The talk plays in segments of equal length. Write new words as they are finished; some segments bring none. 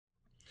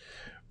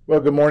Well,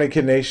 good morning,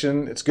 Kid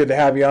Nation. It's good to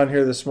have you on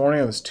here this morning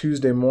on this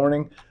Tuesday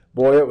morning.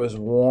 Boy, it was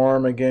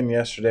warm again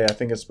yesterday. I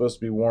think it's supposed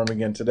to be warm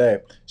again today.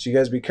 So you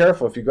guys be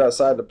careful. If you go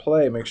outside to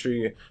play, make sure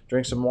you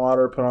drink some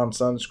water, put on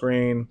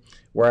sunscreen,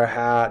 wear a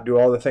hat, do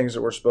all the things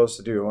that we're supposed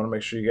to do. I want to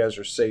make sure you guys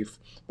are safe,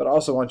 but I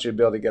also want you to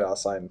be able to get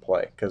outside and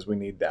play because we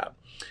need that.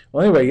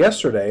 Well, anyway,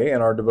 yesterday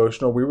in our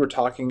devotional, we were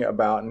talking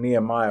about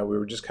Nehemiah.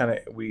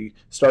 We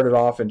started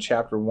off in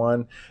chapter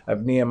 1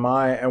 of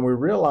Nehemiah, and we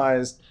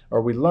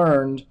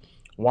learned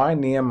why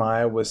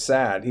Nehemiah was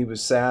sad. He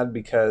was sad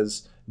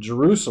because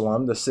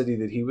Jerusalem, the city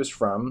that he was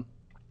from,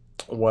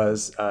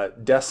 was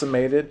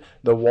decimated.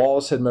 The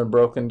walls had been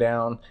broken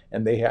down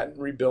and they hadn't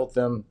rebuilt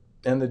them.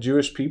 And the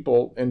Jewish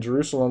people in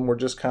Jerusalem were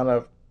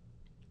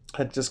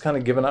had just kind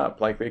of given up,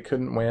 like they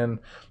couldn't win,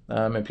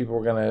 and people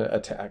were going to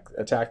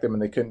attack them,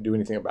 and they couldn't do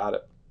anything about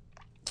it.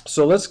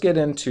 So let's get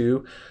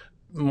into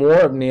more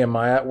of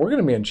Nehemiah. We're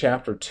going to be in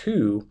chapter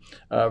 2,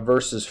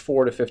 verses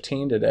 4 to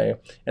 15 today.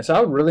 And so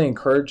I would really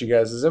encourage you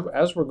guys,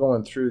 as we're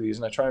going through these,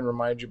 and I try and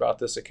remind you about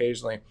this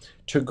occasionally,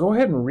 to go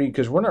ahead and read,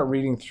 because we're not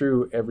reading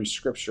through every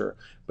scripture,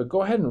 but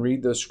go ahead and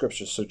read those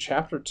scriptures. So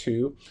chapter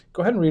 2,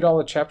 go ahead and read all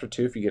of chapter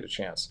 2 if you get a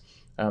chance.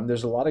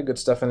 There's a lot of good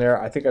stuff in there.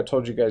 I think I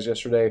told you guys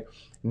yesterday,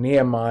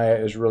 Nehemiah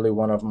is really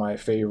one of my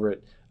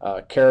favorite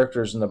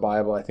characters in the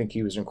Bible. I think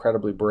he was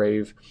incredibly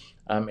brave,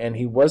 and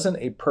he wasn't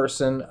a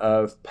person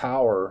of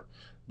power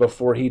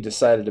before he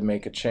decided to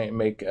make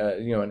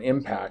an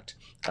impact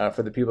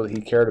for the people that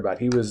he cared about.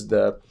 He was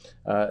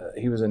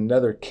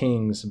another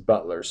king's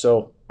butler.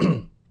 So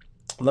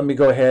let me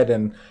go ahead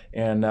and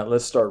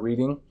let's start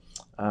reading.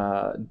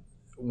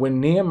 When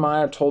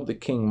Nehemiah told the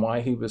king why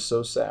he was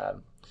so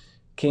sad,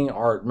 King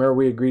Art, remember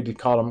we agreed to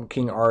call him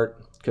King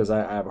Art because I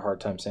have a hard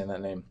time saying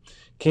that name.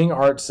 King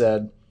Art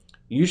said,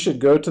 "You should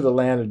go to the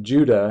land of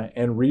Judah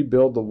and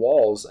rebuild the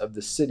walls of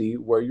the city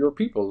where your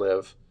people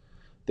live."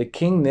 The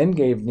king then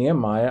gave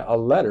Nehemiah a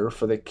letter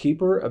for the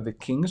keeper of the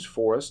king's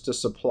forest to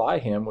supply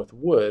him with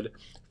wood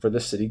for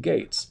the city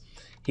gates.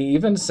 He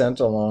even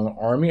sent along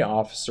army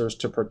officers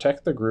to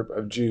protect the group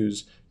of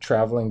Jews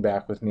traveling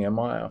back with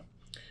Nehemiah.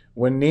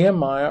 When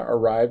Nehemiah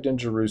arrived in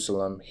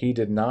Jerusalem, he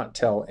did not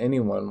tell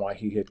anyone why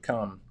he had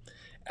come.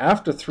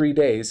 After 3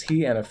 days,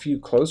 he and a few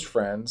close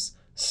friends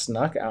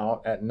snuck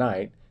out at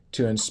night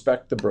to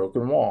inspect the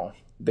broken wall.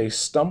 They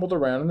stumbled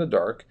around in the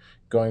dark,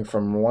 going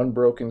from one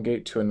broken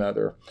gate to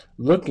another,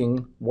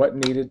 looking what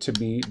needed to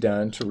be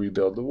done to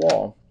rebuild the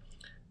wall.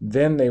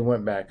 Then they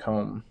went back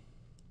home.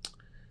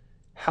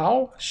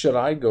 How should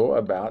I go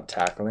about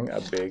tackling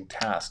a big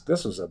task?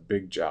 This was a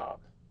big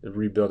job,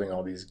 rebuilding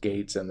all these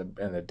gates and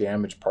the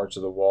damaged parts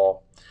of the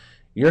wall.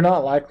 You're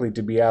not likely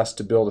to be asked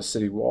to build a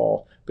city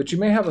wall, but you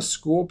may have a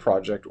school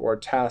project or a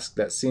task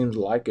that seems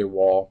like a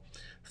wall.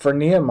 For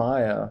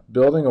Nehemiah,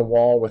 building a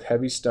wall with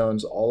heavy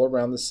stones all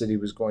around the city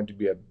was going to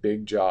be a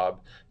big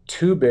job,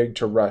 too big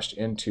to rush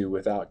into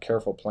without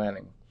careful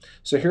planning.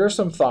 So here are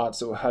some thoughts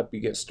that will help you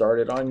get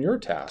started on your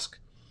task.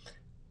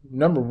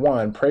 Number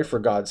 1, pray for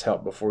God's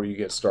help before you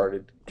get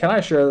started. Can I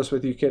share this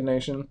with you, Kid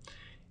Nation?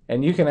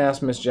 And you can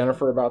ask Miss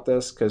Jennifer about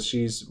this because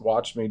she's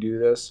watched me do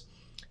this.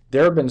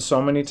 There have been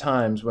so many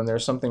times when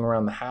there's something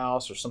around the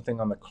house or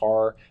something on the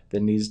car that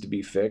needs to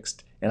be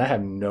fixed, and I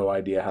have no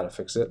idea how to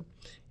fix it.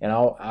 And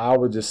I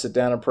would just sit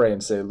down and pray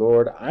and say,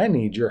 Lord, I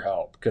need your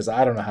help because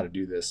I don't know how to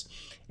do this.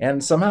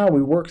 And somehow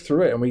we work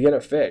through it and we get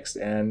it fixed.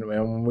 And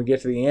when we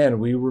get to the end,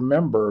 we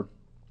remember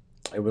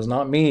it was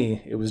not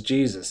me, it was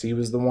Jesus. He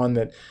was the one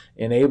that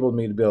enabled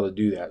me to be able to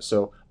do that.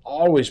 So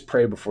always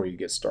pray before you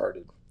get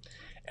started.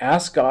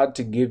 Ask God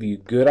to give you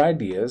good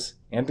ideas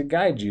and to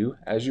guide you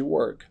as you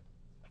work.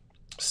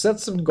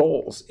 Set some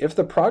goals. If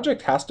the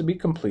project has to be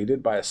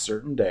completed by a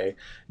certain day,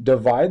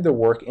 divide the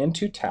work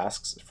into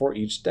tasks for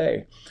each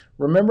day.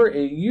 Remember,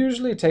 it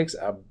usually takes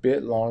a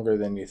bit longer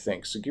than you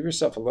think, so give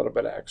yourself a little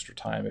bit of extra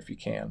time if you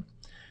can.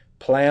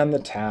 Plan the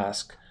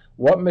task.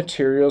 What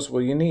materials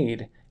will you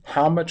need?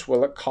 How much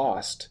will it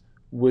cost?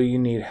 Will you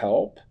need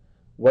help?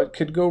 What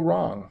could go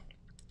wrong?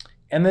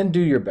 And then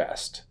do your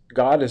best.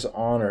 God is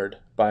honored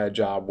by a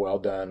job well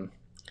done.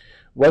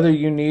 Whether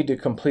you need to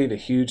complete a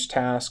huge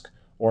task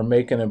or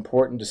make an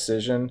important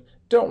decision,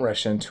 don't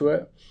rush into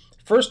it.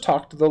 First,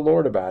 talk to the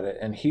Lord about it,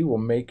 and He will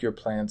make your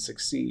plan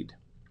succeed.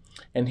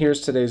 And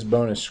here's today's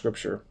bonus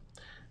scripture.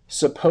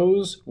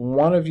 Suppose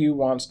one of you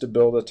wants to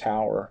build a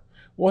tower.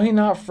 Will he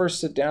not first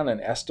sit down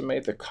and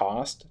estimate the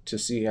cost to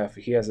see if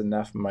he has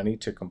enough money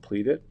to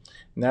complete it?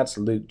 And that's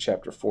Luke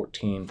chapter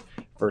 14,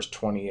 verse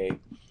 28.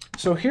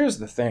 So here's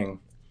the thing.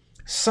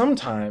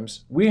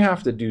 Sometimes we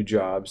have to do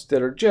jobs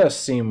that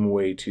just seem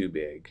way too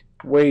big,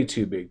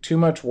 too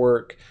much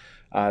work.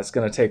 It's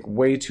going to take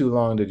way too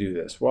long to do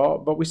this. Well,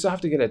 but we still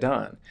have to get it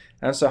done.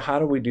 And so how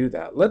do we do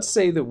that? Let's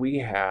say that we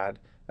had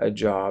a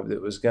job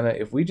that was going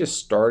to, if we just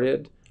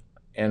started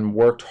and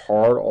worked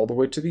hard all the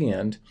way to the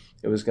end,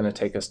 it was going to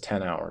take us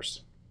 10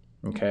 hours.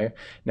 Okay?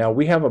 Now,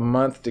 we have a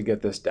month to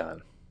get this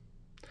done.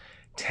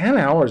 10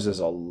 hours is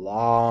a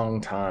long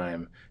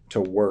time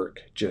to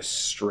work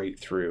just straight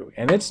through.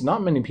 And it's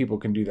not many people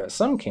can do that.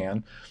 Some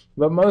can,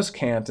 but most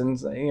can't.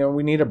 And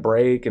we need a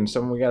break, and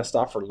we got to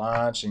stop for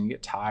lunch, and you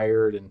get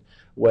tired and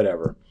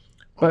whatever.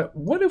 But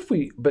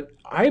but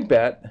I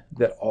bet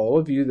that all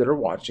of you that are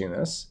watching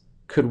this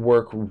could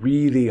work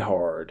really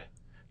hard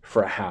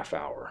for a half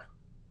hour.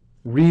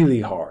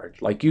 Really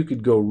hard. Like you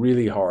could go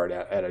really hard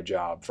at a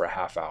job for a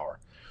half hour.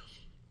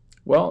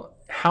 Well,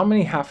 how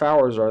many half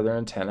hours are there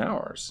in 10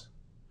 hours?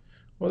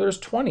 Well, there's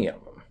 20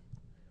 of them.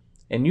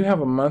 And you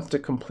have a month to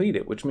complete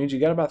it, which means you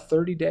got about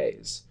 30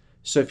 days.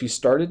 So if you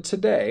started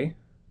today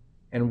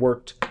and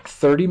worked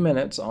 30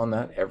 minutes on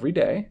that every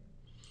day,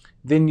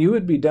 then you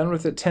would be done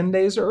with it 10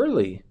 days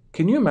early.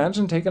 Can you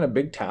imagine taking a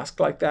big task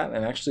like that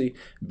and actually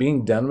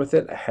being done with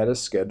it ahead of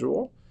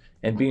schedule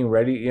and being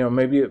ready?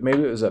 Maybe it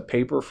was a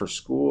paper for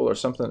school or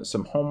something,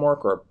 some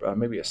homework, or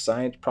maybe a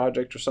science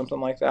project or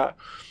something like that,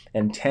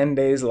 and 10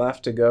 days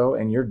left to go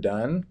and you're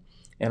done.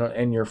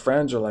 And your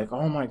friends are like,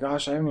 oh my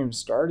gosh, I haven't even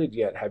started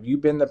yet. Have you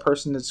been the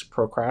person that's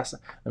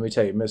procrastinating? Let me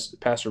tell you,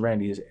 Pastor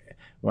Randy,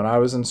 when I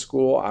was in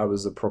school, I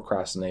was the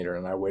procrastinator,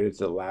 and I waited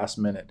to the last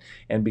minute.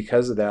 And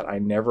because of that, I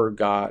never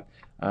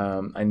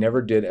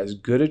did as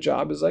good a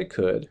job as I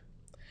could.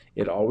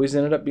 It always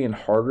ended up being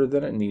harder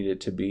than it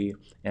needed to be,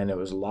 and it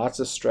was lots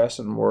of stress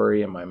and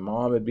worry, and my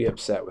mom would be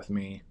upset with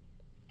me.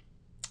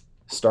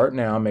 Start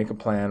now, make a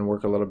plan,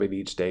 work a little bit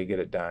each day, get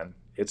it done.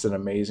 It's an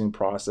amazing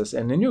process.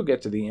 And then you'll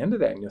get to the end of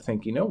that and you'll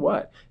think, you know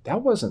what?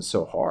 That wasn't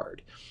so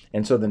hard.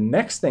 And so the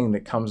next thing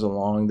that comes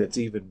along that's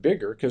even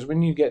bigger, because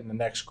when you get in the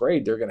next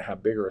grade, they're going to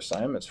have bigger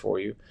assignments for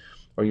you,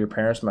 or your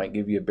parents might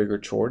give you a bigger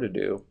chore to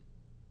do.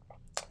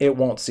 It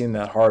won't seem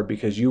that hard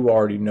because you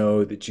already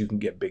know that you can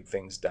get big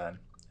things done.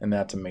 And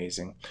that's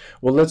amazing.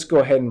 Well, let's go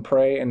ahead and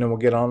pray, and then we'll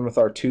get on with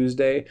our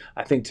Tuesday.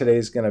 I think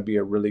today's going to be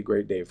a really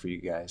great day for you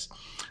guys.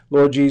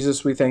 Lord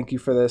Jesus, we thank you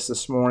for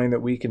this morning,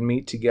 that we can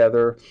meet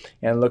together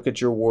and look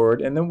at your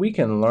word, and then we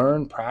can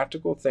learn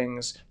practical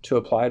things to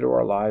apply to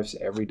our lives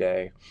every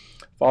day.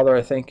 Father,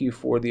 I thank you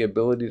for the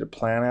ability to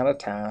plan out a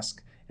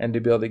task and to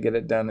be able to get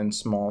it done in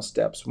small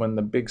steps when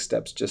the big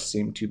steps just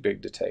seem too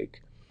big to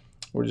take.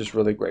 We're just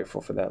really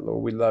grateful for that,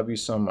 Lord. We love you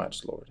so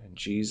much, Lord. In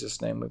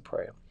Jesus' name we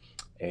pray.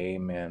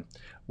 Amen.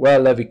 Well,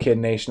 I love you, Kid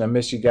Nation. I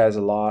miss you guys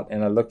a lot,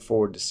 and I look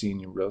forward to seeing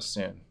you real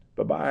soon.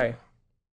 Bye-bye.